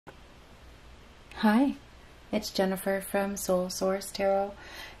Hi, it's Jennifer from Soul Source Tarot,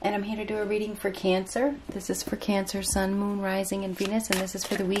 and I'm here to do a reading for Cancer. This is for Cancer, Sun, Moon, Rising, and Venus, and this is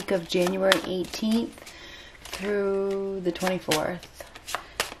for the week of January 18th through the 24th.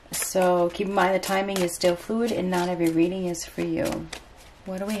 So keep in mind the timing is still fluid and not every reading is for you.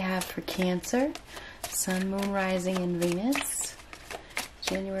 What do we have for Cancer? Sun, Moon, Rising, and Venus.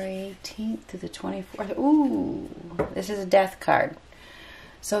 January 18th through the 24th. Ooh, this is a Death card.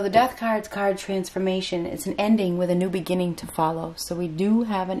 So the Death card's card transformation. It's an ending with a new beginning to follow. So we do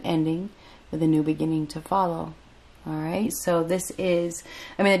have an ending with a new beginning to follow. All right. So this is,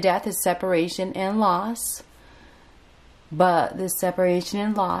 the death is separation and loss. But this separation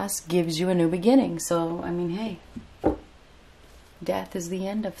and loss gives you a new beginning. So, hey, death is the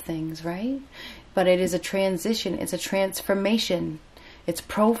end of things, right? But it is a transition. It's a transformation. It's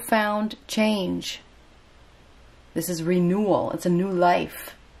profound change. This is renewal. It's a new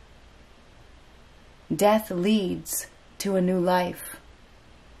life. Death leads to a new life.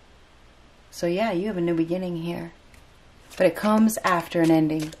 So yeah, you have a new beginning here. But it comes after an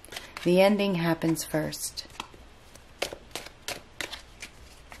ending. The ending happens first.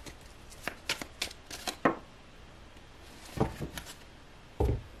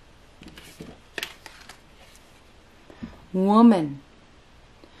 Woman.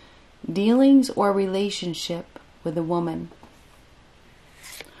 Dealings or relationship with a woman.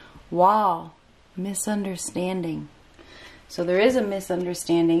 Wow. Misunderstanding. So there is a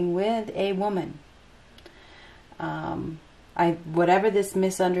misunderstanding with a woman. Whatever this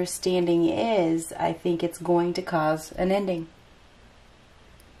misunderstanding is, I think it's going to cause an ending.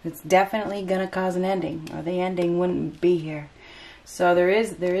 It's definitely going to cause an ending, or the ending wouldn't be here. So there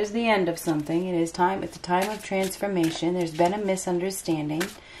is the end of something. It's a time of transformation. There's been a misunderstanding.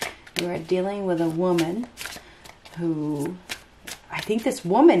 You are dealing with a woman who, I think this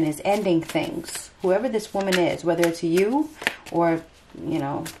woman is ending things. Whoever this woman is, whether it's you or,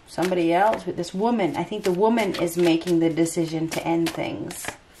 somebody else, with this woman, I think the woman is making the decision to end things.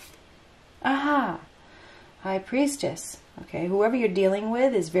 Aha! High Priestess. Okay, whoever you're dealing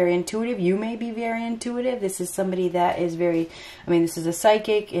with is very intuitive. You may be very intuitive. This is somebody that is very, this is a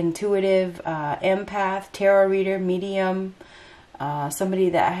psychic, intuitive, empath, tarot reader, medium, somebody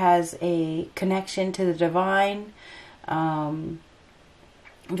that has a connection to the divine.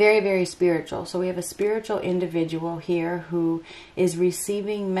 Very, very spiritual. So we have a spiritual individual here who is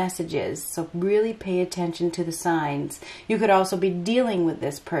receiving messages. So really pay attention to the signs. You could also be dealing with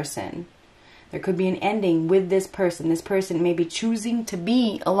this person. There could be an ending with this person. This person may be choosing to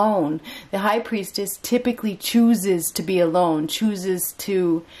be alone. The High Priestess typically chooses to be alone, chooses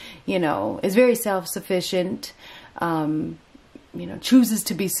to, is very self-sufficient, chooses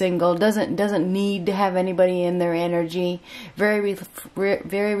to be single, doesn't need to have anybody in their energy, very reflective,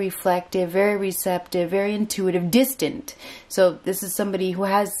 very receptive, very intuitive, distant. So this is somebody who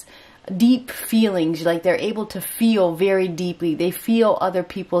has deep feelings, like they're able to feel very deeply. They feel other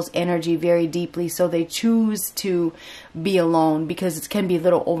people's energy very deeply, so they choose to be alone because it can be a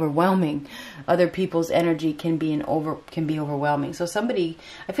little overwhelming. Other people's energy can be overwhelming. So somebody,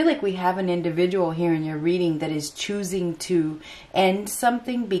 I feel like we have an individual here in your reading that is choosing to end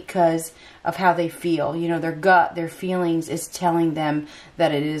something because of how they feel. Their gut, their feelings is telling them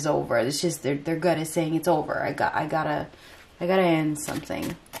that it is over. It's just their gut is saying it's over. I gotta end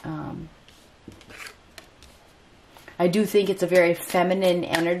something. I do think it's a very feminine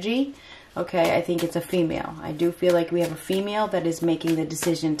energy. Okay, I think it's a female. I do feel like we have a female that is making the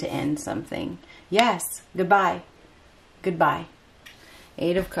decision to end something. Yes, goodbye. Goodbye.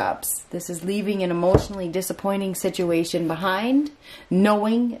 Eight of Cups. This is leaving an emotionally disappointing situation behind,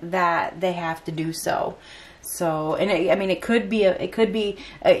 knowing that they have to do so. So, and it could be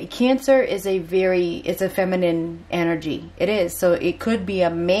Cancer is it's a feminine energy. It is. So it could be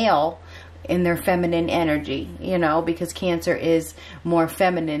a male in their feminine energy, because Cancer is more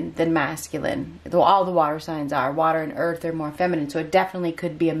feminine than masculine. Though all the water signs are, water and earth are more feminine. So it definitely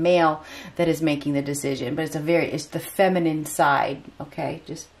could be a male that is making the decision, but it's the feminine side. Okay.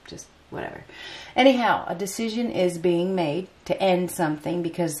 Just whatever. Anyhow, a decision is being made to end something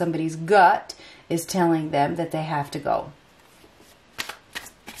because somebody's gut is telling them that they have to go.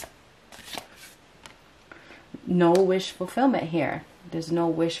 No wish fulfillment here. There's no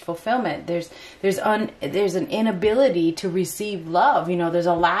wish fulfillment. There's an inability to receive love. There's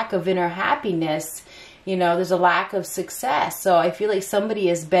a lack of inner happiness. There's a lack of success. So I feel like somebody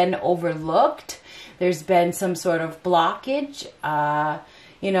has been overlooked. There's been some sort of blockage.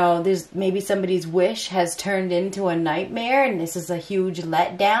 There's maybe somebody's wish has turned into a nightmare, and this is a huge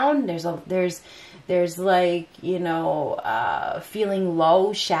letdown. There's like, you know, feeling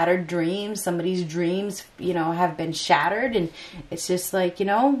low, shattered dreams. Somebody's dreams, you know, have been shattered. And it's just like, you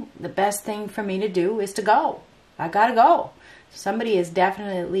know, the best thing for me to do is to go. I gotta go. Somebody is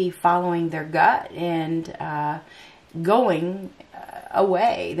definitely following their gut and going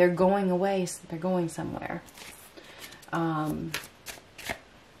away. They're going away. They're going somewhere.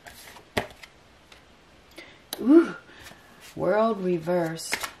 Ooh, world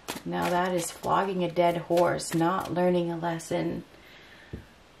reversed. Now that is flogging a dead horse, not learning a lesson.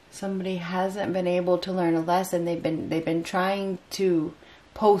 Somebody hasn't been able to learn a lesson. They've been trying to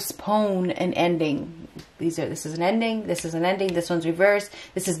postpone an ending. This is an ending, this is an ending, this one's reversed,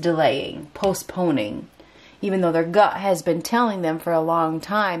 this is delaying, postponing. Even though their gut has been telling them for a long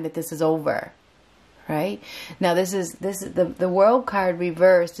time that this is over. Right? Now this is the world card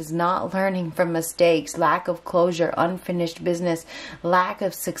reversed is not learning from mistakes, lack of closure, unfinished business, lack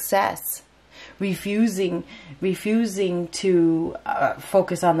of success, refusing to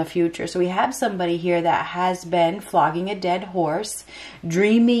focus on the future. So we have somebody here that has been flogging a dead horse,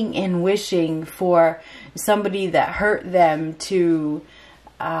 dreaming and wishing for somebody that hurt them to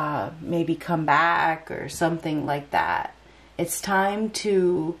maybe come back or something like that. It's time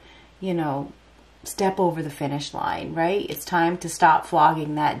to, you know, step over the finish line, right? It's time to stop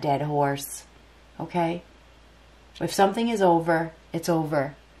flogging that dead horse, okay? If something is over, it's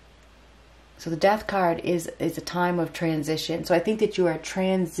over. So the death card is a time of transition. So I think that you are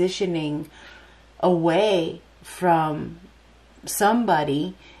transitioning away from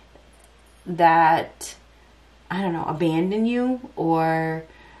somebody that, I don't know, abandoned you or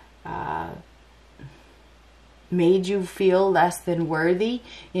made you feel less than worthy.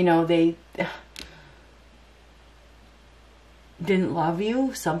 You know, they didn't love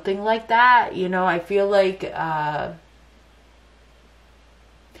you, something like that. You know, I feel like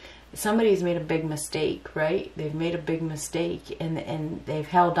somebody's made a big mistake, right? They've made a big mistake and they've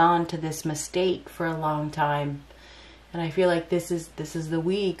held on to this mistake for a long time. And I feel like this is the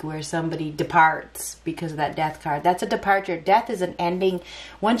week where somebody departs because of that death card. That's a departure. Death is an ending.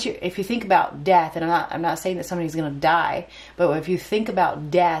 If you think about death, and I'm not saying that somebody's going to die, but if you think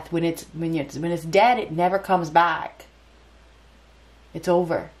about death, when it's dead, it never comes back. It's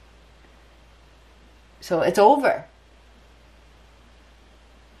over. So it's over.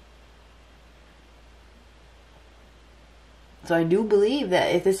 So I do believe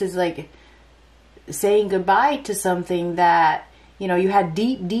that if this is like saying goodbye to something that, you know, you had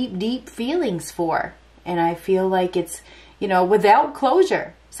deep, deep, deep feelings for. And I feel like it's, you know, without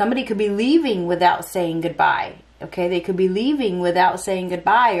closure. Somebody could be leaving without saying goodbye. Okay, they could be leaving without saying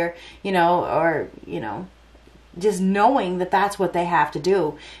goodbye, or, you know, just knowing that that's what they have to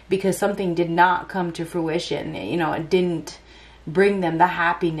do because something did not come to fruition. You know, it didn't bring them the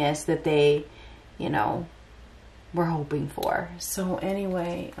happiness that they, you know, were hoping for. So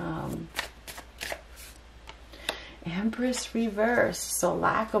anyway, Empress reverse. So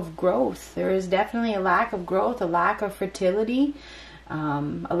lack of growth. There is definitely a lack of growth, a lack of fertility,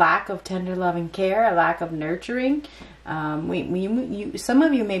 a lack of tender loving care, a lack of nurturing. Some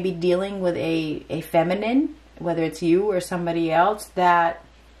of you may be dealing with a feminine, whether it's you or somebody else, that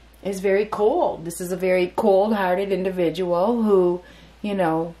is very cold. This is a very cold-hearted individual who, you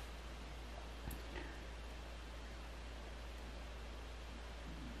know,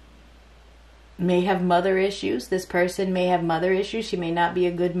 may have mother issues. This person may have mother issues. She may not be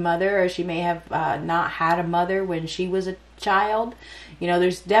a good mother, or she may have not had a mother when she was a child. You know,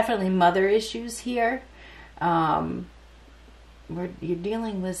 there's definitely mother issues here. You're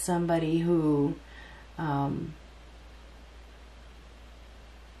dealing with somebody who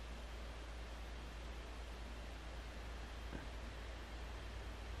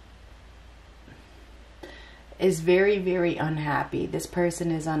is very, very unhappy. This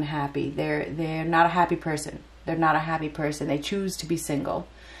person is unhappy. They're not a happy person. They're not a happy person. They choose to be single.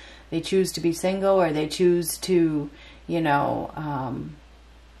 They choose to be single, or they choose to, you know,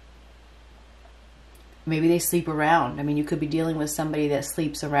 maybe they sleep around. I mean, you could be dealing with somebody that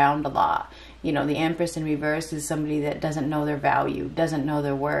sleeps around a lot. You know, the Empress in reverse is somebody that doesn't know their value, doesn't know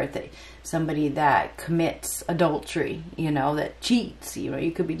their worth. Somebody that commits adultery, you know, that cheats. You know,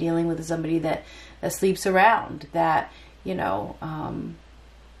 you could be dealing with somebody that sleeps around, that, you know,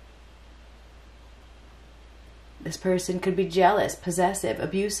 this person could be jealous, possessive,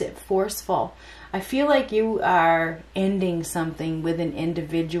 abusive, forceful. I feel like you are ending something with an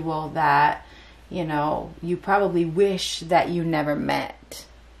individual that, you know, you probably wish that you never met.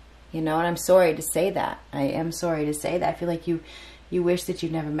 You know, and I'm sorry to say that. I am sorry to say that. I feel like you wish that you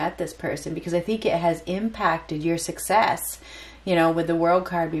never met this person, because I think it has impacted your success. you know, with the World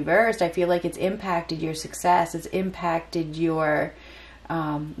card reversed, I feel like it's impacted your success. It's impacted your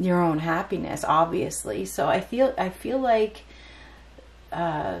own happiness, obviously. So I feel like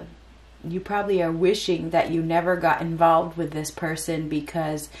you probably are wishing that you never got involved with this person,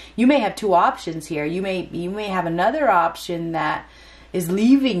 because you may have two options here. You may have another option that is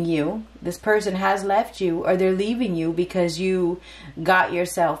leaving you. This person has left you, or they're leaving you because you got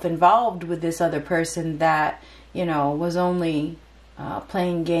yourself involved with this other person that, you know, was only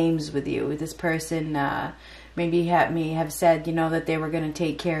playing games with you. This person may have said, you know, that they were going to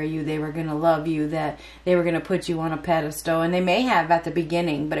take care of you, they were going to love you, that they were going to put you on a pedestal, and they may have at the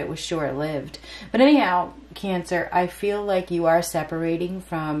beginning, but it was short-lived. But anyhow, Cancer, I feel like you are separating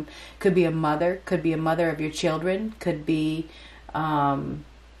from, could be a mother of your children, could be a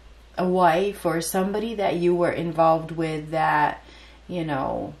wife, or somebody that you were involved with that, you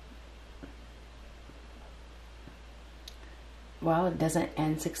know, well, it doesn't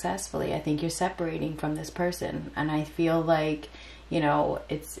end successfully. I think you're separating from this person, and I feel like, you know,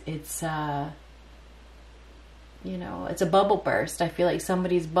 it's you know, it's a bubble burst. I feel like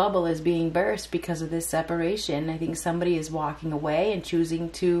somebody's bubble is being burst because of this separation. I think somebody is walking away and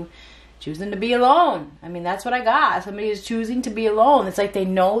choosing to be alone. I mean, that's what I got. Somebody is choosing to be alone. It's like they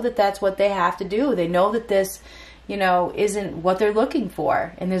know that that's what they have to do. They know that this, you know, isn't what they're looking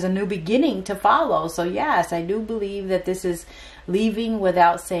for, and there's a new beginning to follow. So yes, I do believe that this is leaving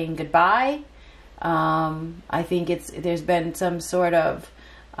without saying goodbye. I think there's been some sort of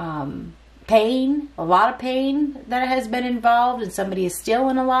pain, a lot of pain that has been involved, and somebody is still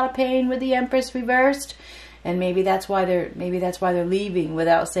in a lot of pain with the Empress reversed. And maybe that's why they're leaving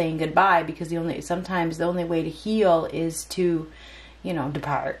without saying goodbye, because sometimes the only way to heal is to, you know,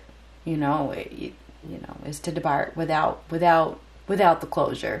 depart. You know, is to depart without the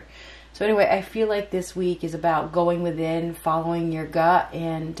closure. So anyway, I feel like this week is about going within, following your gut,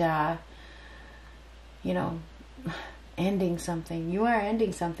 and you know, ending something. You are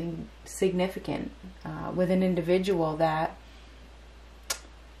ending something significant with an individual that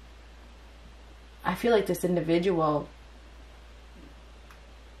I feel like this individual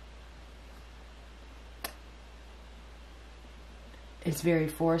is very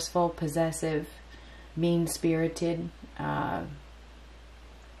forceful, possessive, mean-spirited,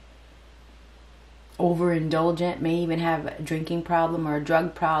 overindulgent, may even have a drinking problem or a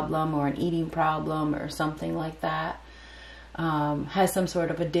drug problem or an eating problem or something like that. Has some sort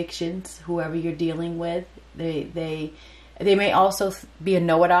of addictions, whoever you're dealing with. They may also be a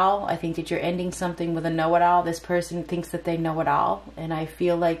know-it-all. I think that you're ending something with a know-it-all. This person thinks that they know it all. And I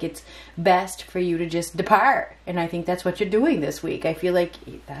feel like it's best for you to just depart. And I think that's what you're doing this week. I feel like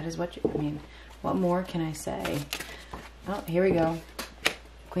that is what I mean, what more can I say? Oh, here we go.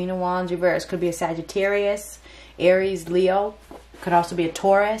 Queen of Wands reverse. Could be a Sagittarius, Aries, Leo. Could also be a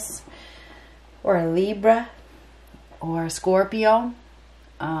Taurus or a Libra or a Scorpio.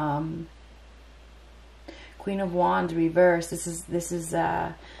 Queen of Wands reverse. This is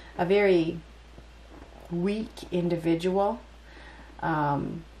a very weak individual.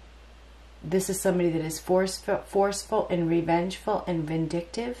 This is somebody that is forceful and revengeful and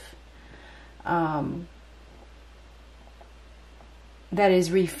vindictive. That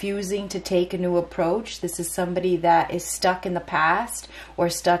is refusing to take a new approach. This is somebody that is stuck in the past or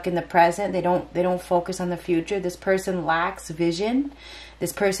stuck in the present. They don't focus on the future. This person lacks vision.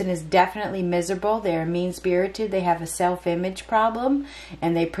 This person is definitely miserable. They are mean-spirited. They have a self-image problem,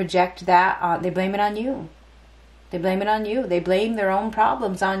 and they project that on, they blame it on you. They blame it on you. They blame their own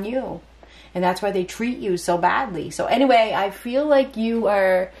problems on you. And that's why they treat you so badly. So anyway, I feel like you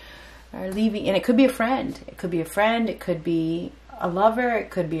are leaving, and it could be a friend. It could be a friend. It could be a lover. It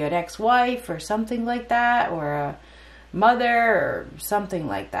could be an ex-wife or something like that, or a mother or something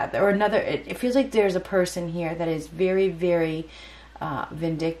like that. Or another, it feels like there's a person here that is very, very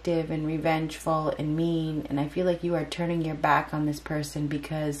vindictive and revengeful and mean, and I feel like you are turning your back on this person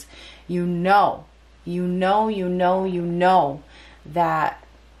because you know that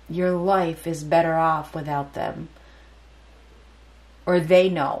your life is better off without them. Or they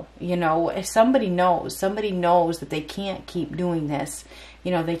know, you know, if somebody knows that they can't keep doing this. You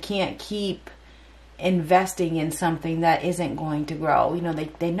know, they can't keep investing in something that isn't going to grow. You know,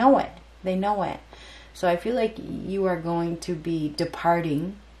 they know it. They know it. So I feel like you are going to be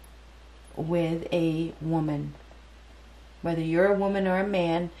departing with a woman. Whether you're a woman or a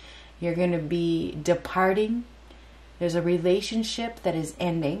man, you're going to be departing. There's a relationship that is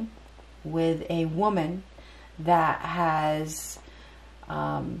ending with a woman that has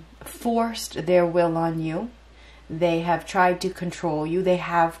forced their will on you. They have tried to control you. They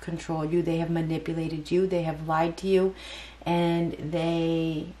have controlled you. They have manipulated you. They have lied to you. And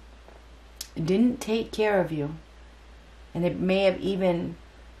they didn't take care of you. And they may have even,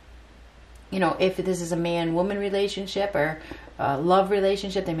 you know, if this is a man-woman relationship or a love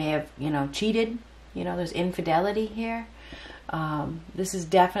relationship, they may have, you know, cheated. You know, there's infidelity here. This is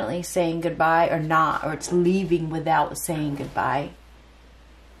definitely saying goodbye or not, or it's leaving without saying goodbye.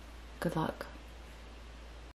 Good luck.